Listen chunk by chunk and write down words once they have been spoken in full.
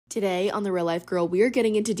Today on The Real Life Girl, we are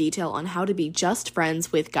getting into detail on how to be just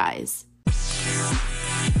friends with guys.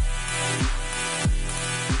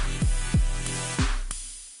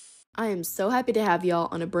 I am so happy to have y'all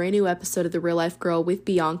on a brand new episode of The Real Life Girl with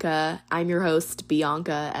Bianca. I'm your host,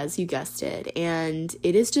 Bianca, as you guessed it, and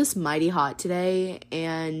it is just mighty hot today,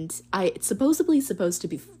 and it's supposedly supposed to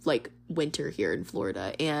be like winter here in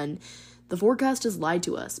Florida, and the forecast has lied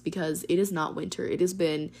to us because it is not winter. It has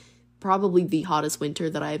been probably the hottest winter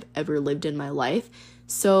that I've ever lived in my life.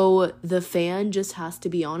 So the fan just has to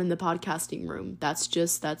be on in the podcasting room.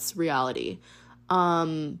 That's reality.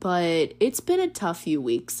 But it's been a tough few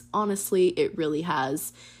weeks. Honestly, it really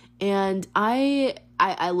has. And I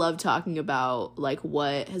love talking about like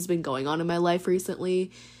what has been going on in my life recently.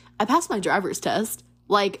 I passed my driver's test.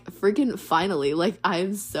 Like freaking finally. Like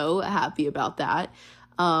I'm so happy about that.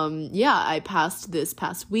 I passed this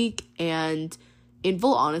past week, and in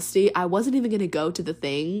full honesty, I wasn't even going to go to the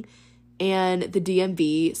thing, and the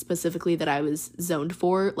DMV specifically that I was zoned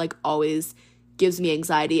for, like, always gives me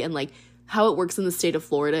anxiety, and, like, how it works in the state of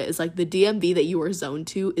Florida is, like, the DMV that you are zoned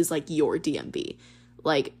to is, like, your DMV.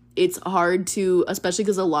 Like, it's hard to, especially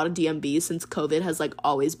because a lot of DMVs since COVID has, like,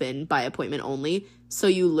 always been by appointment only, so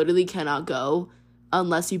you literally cannot go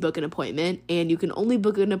unless you book an appointment, and you can only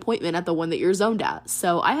book an appointment at the one that you're zoned at.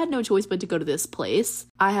 So I had no choice but to go to this place.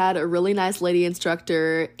 I had a really nice lady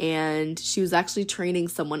instructor, and she was actually training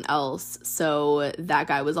someone else, so that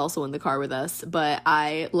guy was also in the car with us. But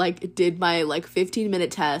I did my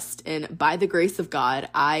 15-minute test, and by the grace of God,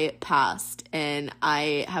 I passed, and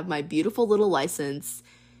I have my beautiful little license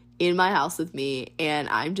in my house with me, and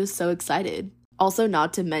I'm just so excited. Also,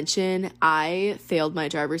 not to mention, I failed my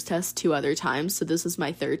driver's test 2 other times, so this was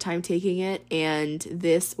my 3rd time taking it, and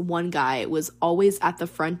this one guy was always at the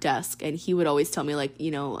front desk, and he would always tell me,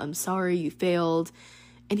 I'm sorry, you failed,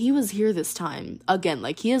 and he was here this time. Again,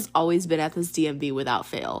 he has always been at this DMV without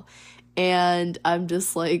fail, and I'm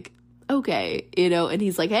just like, okay, and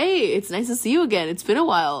he's like, hey, it's nice to see you again, it's been a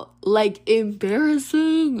while.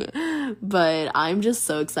 Embarrassing, but I'm just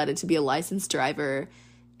so excited to be a licensed driver,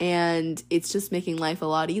 and it's just making life a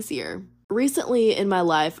lot easier. Recently in my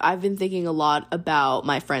life, I've been thinking a lot about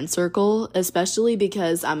my friend circle, especially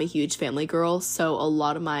because I'm a huge family girl, so a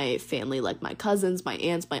lot of my family, like my cousins, my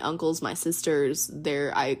aunts, my uncles, my sisters,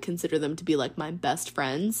 I consider them to be like my best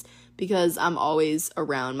friends because I'm always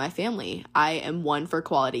around my family. I am one for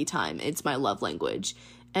quality time. It's my love language.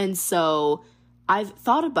 And so I've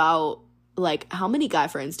thought about how many guy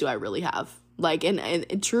friends do I really have?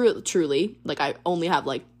 Truly, I only have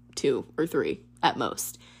 2 or 3 at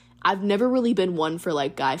most. I've never really been one for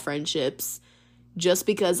guy friendships just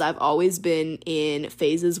because I've always been in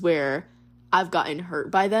phases where I've gotten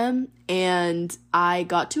hurt by them, and I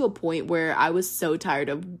got to a point where I was so tired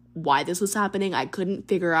of why this was happening. I couldn't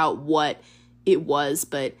figure out what it was,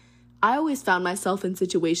 but I always found myself in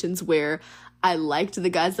situations where I liked the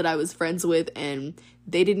guys that I was friends with and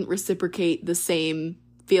they didn't reciprocate the same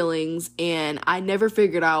feelings, and I never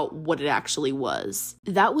figured out what it actually was.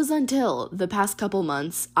 That was until the past couple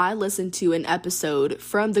months, I listened to an episode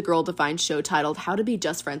from the Girl Defined show titled How to Be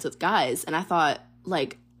Just Friends with Guys, and I thought,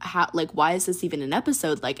 why is this even an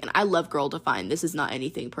episode? And I love Girl Defined. This is not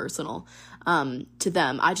anything personal to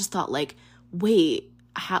them. I just thought,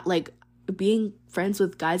 being friends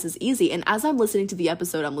with guys is easy. And as I'm listening to the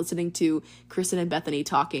episode, I'm listening to Kristen and Bethany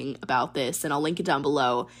talking about this, and I'll link it down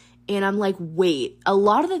below. And I'm like, wait, a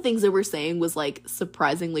lot of the things that we're saying was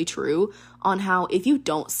surprisingly true on how if you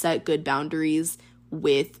don't set good boundaries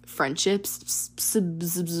with friendships,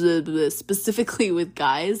 specifically with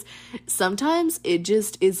guys, sometimes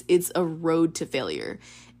it's a road to failure.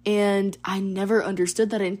 And I never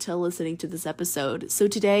understood that until listening to this episode. So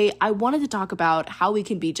today I wanted to talk about how we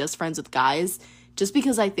can be just friends with guys, just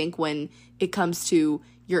because I think when it comes to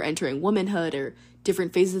you're entering womanhood or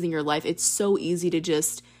different phases in your life, it's so easy to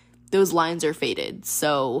those lines are faded.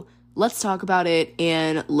 So let's talk about it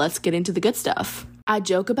and let's get into the good stuff. I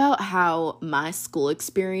joke about how my school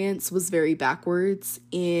experience was very backwards.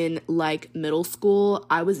 In middle school,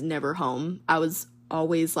 I was never home. I was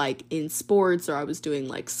always in sports, or I was doing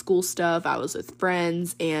school stuff. I was with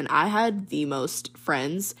friends, and I had the most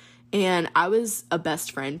friends, and I was a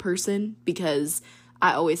best friend person because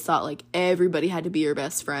I always thought everybody had to be your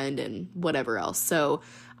best friend and whatever else. So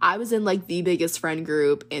I was in the biggest friend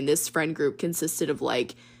group, and this friend group consisted of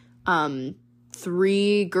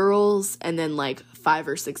 3 girls and then 5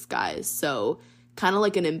 or 6 guys. So kind of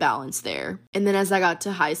an imbalance there. And then as I got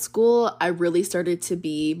to high school, I really started to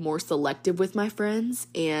be more selective with my friends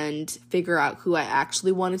and figure out who I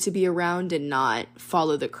actually wanted to be around and not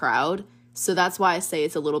follow the crowd. So that's why I say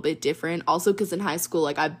it's a little bit different. Also, because in high school,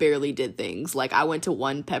 like, I barely did things. Like, I went to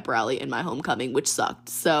one pep rally in my homecoming, which sucked.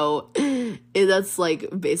 So that's, like,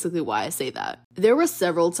 basically why I say that. There were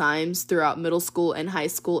several times throughout middle school and high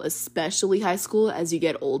school, especially high school, as you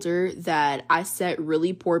get older, that I set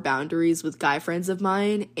really poor boundaries with guy friends of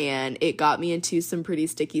mine, and it got me into some pretty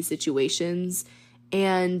sticky situations.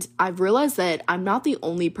 And I've realized that I'm not the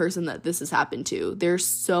only person that this has happened to. There's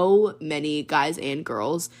so many guys and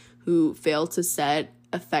girls who fail to set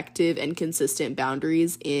effective and consistent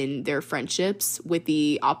boundaries in their friendships with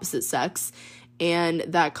the opposite sex. And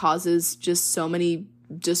that causes just so many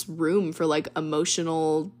just room for like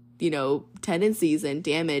emotional, tendencies and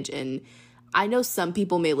damage. And I know some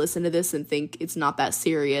people may listen to this and think it's not that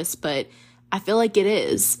serious, but I feel like it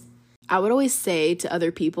is. I would always say to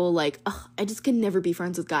other people, like, I just can never be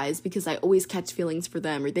friends with guys because I always catch feelings for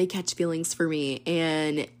them or they catch feelings for me.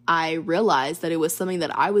 And I realized that it was something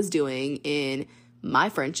that I was doing in my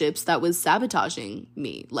friendships that was sabotaging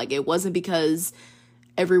me. Like, it wasn't because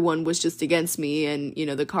everyone was just against me and,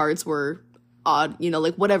 the cards were odd,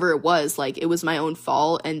 like whatever it was, like it was my own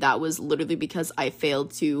fault. And that was literally because I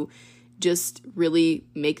failed to just really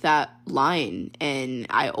make that line, and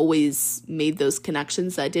I always made those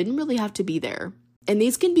connections that didn't really have to be there. And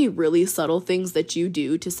these can be really subtle things that you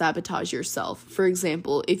do to sabotage yourself. For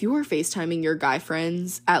example, if you are FaceTiming your guy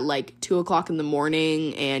friends at like 2 o'clock in the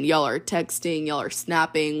morning and y'all are texting, y'all are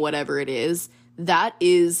snapping, whatever it is, that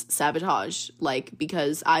is sabotage. Like,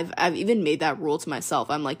 because I've even made that rule to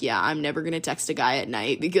myself. I'm like, yeah, I'm never gonna text a guy at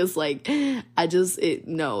night because like it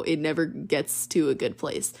never gets to a good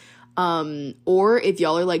place. Or if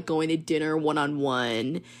y'all are like going to dinner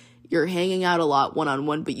one-on-one, you're hanging out a lot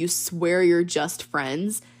one-on-one, but you swear you're just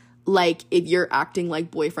friends. Like, if you're acting like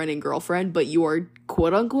boyfriend and girlfriend, but you are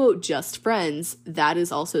quote unquote just friends, that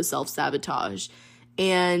is also self-sabotage.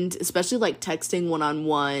 And especially like texting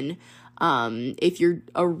one-on-one, if you're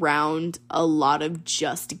around a lot of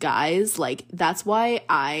just guys, like that's why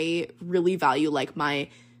I really value like my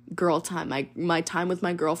girl time, my time with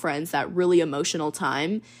my girlfriends, that really emotional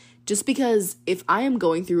time. Just because if I am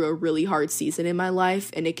going through a really hard season in my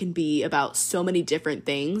life, and it can be about so many different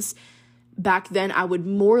things, back then I would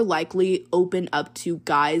more likely open up to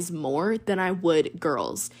guys more than I would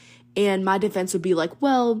girls. And my defense would be like,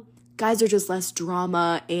 well, guys are just less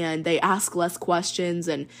drama and they ask less questions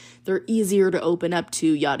and they're easier to open up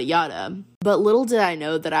to, yada yada. But little did I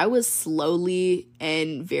know that I was slowly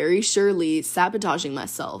and very surely sabotaging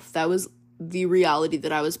myself. That was the reality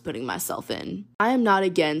that I was putting myself in. I am not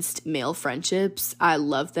against male friendships. I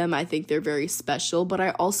love them. I think they're very special, but I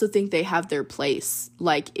also think they have their place.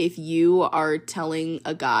 Like, if you are telling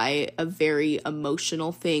a guy a very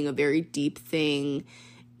emotional thing, a very deep thing,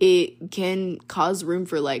 it can cause room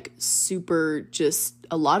for like super just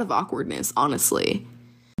a lot of awkwardness, honestly.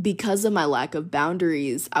 Because of my lack of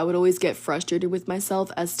boundaries, I would always get frustrated with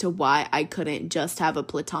myself as to why I couldn't just have a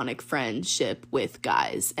platonic friendship with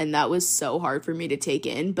guys. And that was so hard for me to take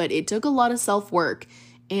in, but it took a lot of self-work.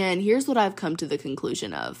 And here's what I've come to the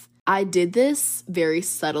conclusion of. I did this very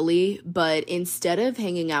subtly, but instead of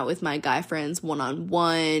hanging out with my guy friends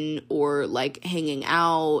one-on-one or like hanging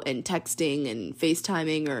out and texting and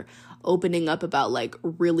FaceTiming or opening up about like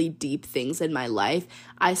really deep things in my life,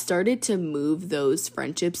 I started to move those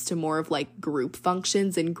friendships to more of like group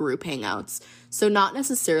functions and group hangouts. So not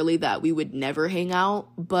necessarily that we would never hang out,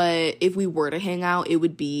 but if we were to hang out, it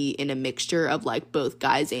would be in a mixture of like both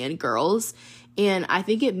guys and girls. And I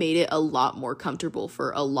think it made it a lot more comfortable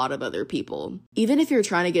for a lot of other people. Even if you're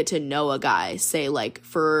trying to get to know a guy, say like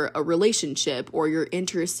for a relationship, or you're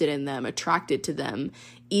interested in them, attracted to them,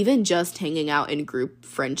 even just hanging out in group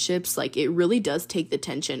friendships, like it really does take the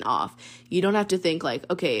tension off. You don't have to think like,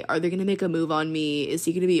 okay, are they going to make a move on me? Is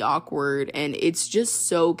he going to be awkward? And it's just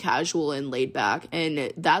so casual and laid back.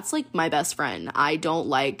 And that's like my best friend. I don't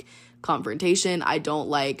like confrontation. I don't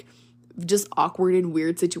like just awkward and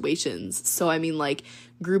weird situations. So I mean, like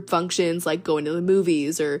group functions, like going to the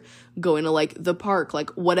movies or going to like the park,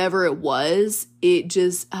 like whatever it was, it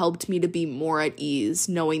just helped me to be more at ease,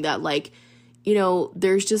 knowing that like,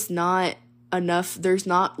 there's just not enough, there's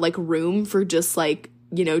not like room for just like,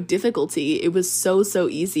 difficulty. It was so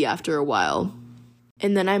easy after a while.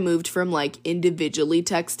 And then I moved from like individually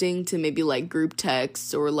texting to maybe like group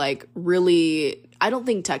texts, or like really, I don't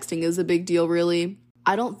think texting is a big deal really.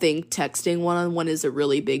 I don't think texting one-on-one is a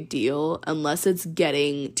really big deal unless it's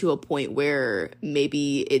getting to a point where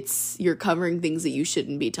maybe you're covering things that you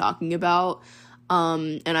shouldn't be talking about.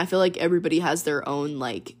 And I feel like everybody has their own,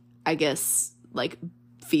 like, I guess, like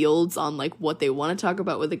fields on like what they want to talk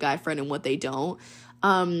about with a guy friend and what they don't.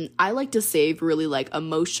 I like to save really like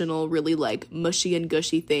emotional, really like mushy and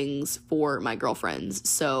gushy things for my girlfriends.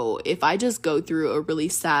 So if I just go through a really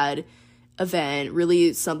sad event,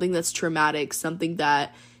 really something that's traumatic, something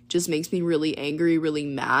that just makes me really angry, really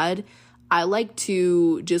mad, I like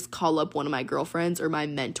to just call up one of my girlfriends or my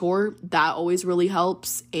mentor. That always really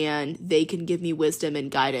helps, and they can give me wisdom and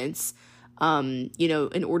guidance,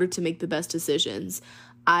 in order to make the best decisions.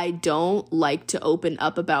 I don't like to open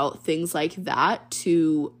up about things like that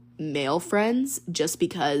to male friends just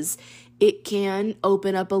because it can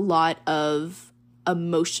open up a lot of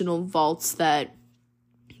emotional vaults that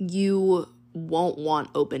you won't want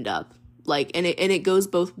opened up. Like, and it goes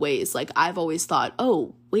both ways. Like, I've always thought,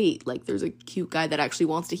 oh, wait, like, there's a cute guy that actually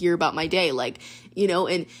wants to hear about my day. Like,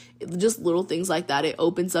 and just little things like that. It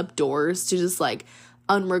opens up doors to just, like,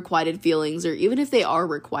 unrequited feelings, or even if they are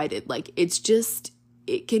requited, like,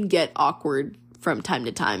 it can get awkward from time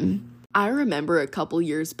to time. I remember a couple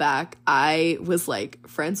years back, I was like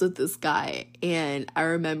friends with this guy, and I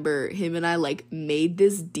remember him and I like made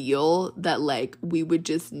this deal that like we would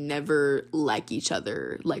just never like each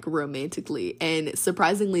other like romantically. And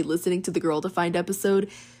surprisingly, listening to the Girl Defined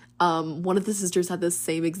episode, one of the sisters had the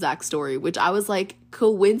same exact story, which I was like,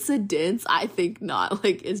 coincidence? I think not.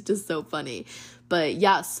 Like, it's just so funny. But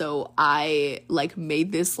yeah, so I like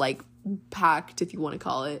made this like pact, if you want to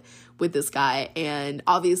call it, with this guy, and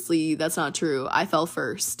obviously that's not true. I fell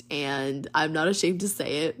first, and I'm not ashamed to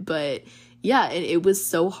say it, but yeah, and it was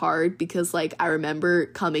so hard because like I remember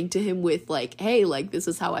coming to him with like, hey, like this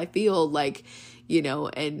is how I feel, like,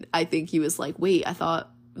 and I think he was like, wait, I thought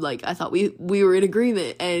we were in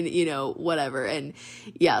agreement, and whatever. And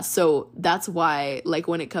yeah, so that's why like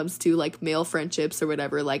when it comes to like male friendships or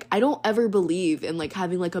whatever, like I don't ever believe in like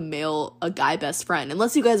having like a guy best friend,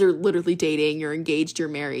 unless you guys are literally dating, you're engaged, you're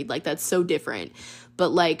married, like that's so different. But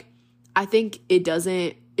like I think it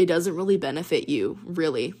doesn't really benefit you,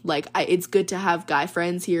 really. Like it's good to have guy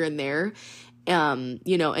friends here and there,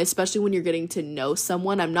 especially when you're getting to know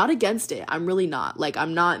someone. I'm not against it. I'm really not. Like,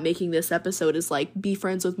 I'm not making this episode as like, be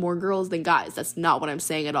friends with more girls than guys. That's not what I'm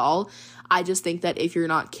saying at all. I just think that if you're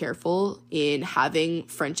not careful in having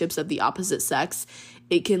friendships of the opposite sex,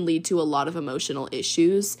 it can lead to a lot of emotional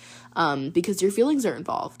issues, because your feelings are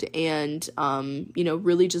involved, and,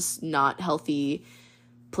 really just not healthy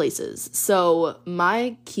places. So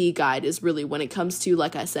my key guide is really when it comes to,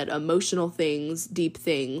 like I said, emotional things, deep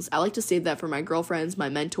things, I like to save that for my girlfriends, my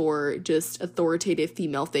mentor, just authoritative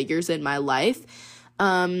female figures in my life.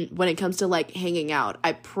 When it comes to like hanging out,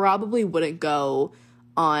 I probably wouldn't go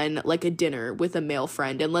on like a dinner with a male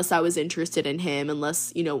friend unless I was interested in him,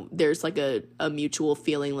 unless, there's like a mutual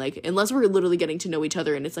feeling, like unless we're literally getting to know each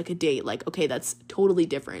other and it's like a date, like, okay, that's totally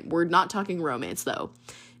different. We're not talking romance though.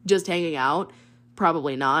 Just hanging out,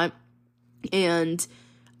 probably not. And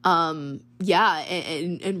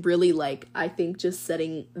and really, like, I think just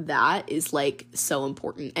setting that is like so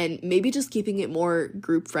important, and maybe just keeping it more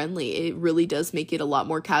group friendly. It really does make it a lot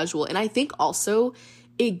more casual, and I think also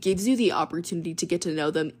it gives you the opportunity to get to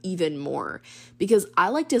know them even more, because I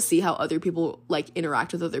like to see how other people like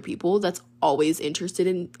interact with other people. That's always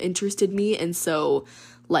interested me. And so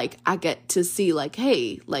like I get to see like,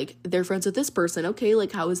 hey, like they're friends with this person, okay,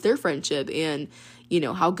 like how is their friendship, and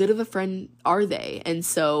how good of a friend are they? And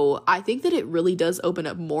so I think that it really does open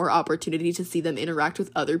up more opportunity to see them interact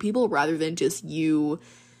with other people rather than just you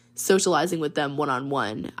socializing with them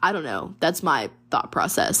one-on-one. I don't know, that's my thought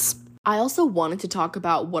process. I also wanted to talk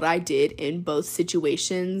about what I did in both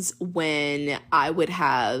situations when I would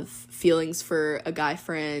have feelings for a guy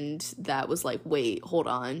friend that was like, wait, hold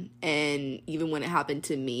on. And even when it happened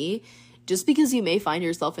to me, just because you may find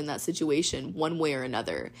yourself in that situation one way or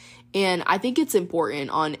another. And I think it's important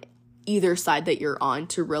on either side that you're on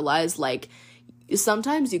to realize, like,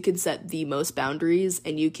 sometimes you can set the most boundaries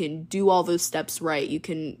and you can do all those steps right. You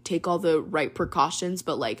can take all the right precautions,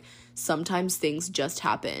 but like sometimes things just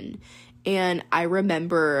happen. And I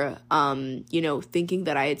remember, thinking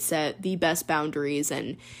that I had set the best boundaries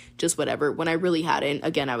and just whatever, when I really hadn't.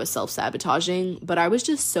 Again, I was self-sabotaging, but I was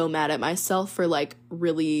just so mad at myself for like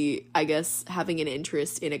really, I guess, having an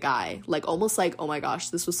interest in a guy. Like almost like, oh my gosh,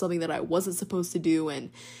 this was something that I wasn't supposed to do,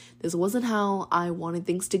 and this wasn't how I wanted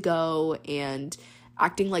things to go, and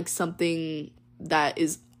acting like something that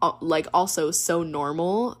is like also so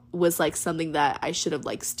normal was like something that I should have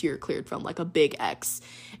like steer cleared from, like a big X.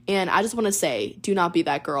 And I just want to say, do not be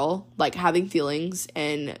that girl. Like, having feelings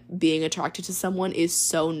and being attracted to someone is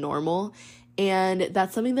so normal, and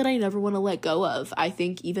that's something that I never want to let go of. I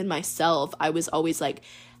think even myself, I was always like,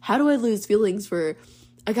 how do I lose feelings for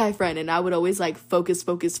a guy friend? And I would always like focus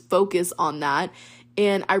on that.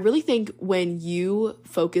 And I really think when you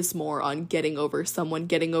focus more on getting over someone,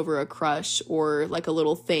 getting over a crush or like a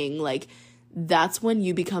little thing, like that's when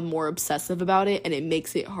you become more obsessive about it and it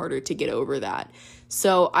makes it harder to get over that.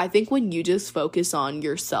 So I think when you just focus on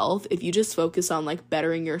yourself, if you just focus on like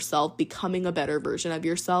bettering yourself, becoming a better version of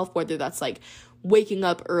yourself, whether that's like waking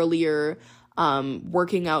up earlier,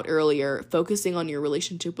 working out earlier, focusing on your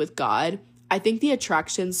relationship with God, I think the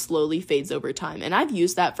attraction slowly fades over time. And I've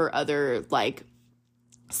used that for other like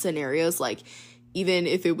scenarios, like even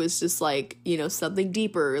if it was just like, you know, something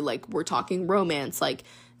deeper, like we're talking romance, like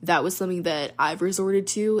that was something that I've resorted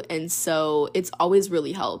to. And so it's always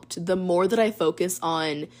really helped. The more that I focus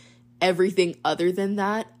on everything other than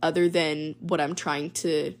that, other than what I'm trying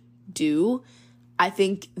to do, I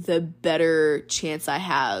think the better chance I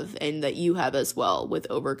have, and that you have as well, with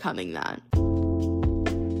overcoming that.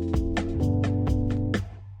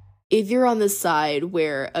 If you're on the side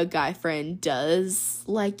where a guy friend does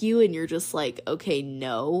like you and you're just like, okay,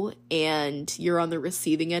 no, and you're on the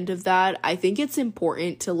receiving end of that, I think it's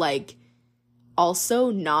important to like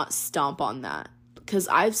also not stomp on that. Because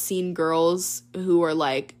I've seen girls who are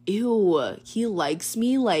like, ew, he likes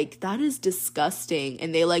me, like that is disgusting,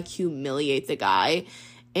 and they like humiliate the guy.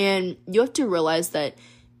 And you have to realize that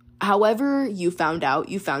however you found out,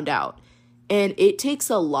 and it takes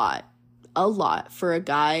a lot for a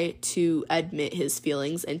guy to admit his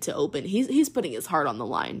feelings and to open. He's putting his heart on the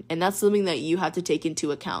line, and that's something that you have to take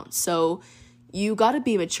into account. So you got to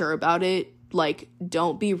be mature about it. Like,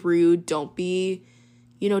 don't be rude, don't be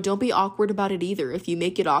awkward about it either. If you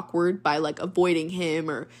make it awkward by like avoiding him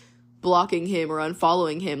or blocking him or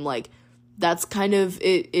unfollowing him, like that's kind of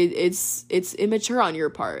it's immature on your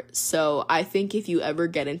part. So I think if you ever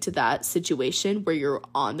get into that situation where you're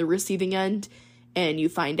on the receiving end and you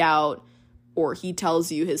find out, or he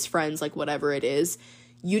tells you, his friends, like whatever it is,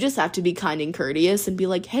 you just have to be kind and courteous and be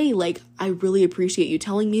like, hey, like, I really appreciate you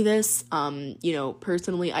telling me this.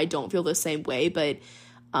 Personally, I don't feel the same way, but,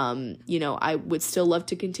 I would still love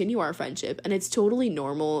to continue our friendship. And it's totally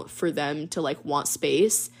normal for them to like want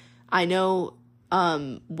space. I know,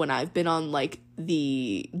 when I've been on like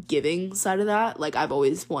the giving side of that, like I've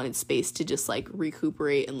always wanted space to just like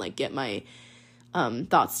recuperate and like get my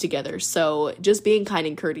thoughts together. So just being kind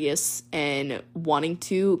and courteous and wanting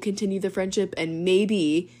to continue the friendship, and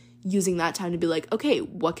maybe using that time to be like, okay,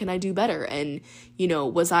 what can I do better? And,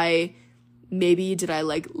 did I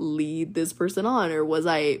like lead this person on, or was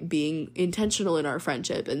I being intentional in our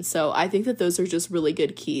friendship? And so I think that those are just really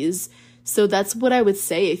good keys. So that's what I would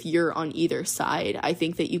say if you're on either side. I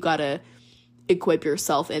think that you gotta equip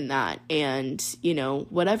yourself in that, and,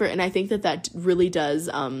 whatever. And I think that really does,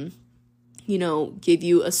 give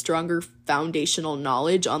you a stronger foundational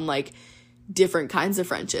knowledge on like different kinds of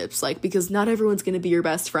friendships, like, because not everyone's going to be your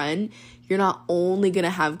best friend. You're not only going to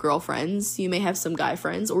have girlfriends. You may have some guy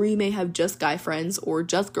friends, or you may have just guy friends or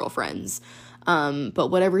just girlfriends.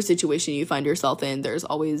 But whatever situation you find yourself in, there's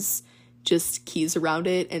always just keys around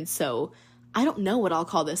it. And so I don't know what I'll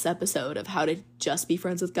call this episode, of how to just be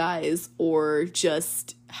friends with guys or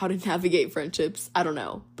just how to navigate friendships. I don't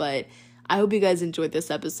know, but I hope you guys enjoyed this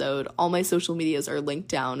episode. All my social medias are linked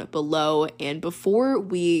down below. And before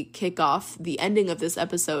we kick off the ending of this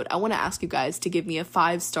episode, I want to ask you guys to give me a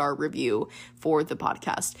 5-star review for the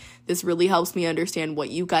podcast. This really helps me understand what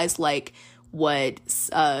you guys like, what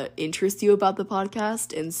interests you about the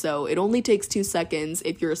podcast. And so it only takes 2 seconds.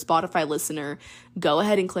 If you're a Spotify listener, go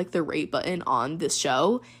ahead and click the rate button on this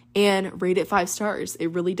show and rate it 5 stars. It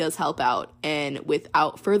really does help out. And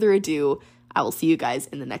without further ado, I will see you guys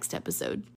in the next episode.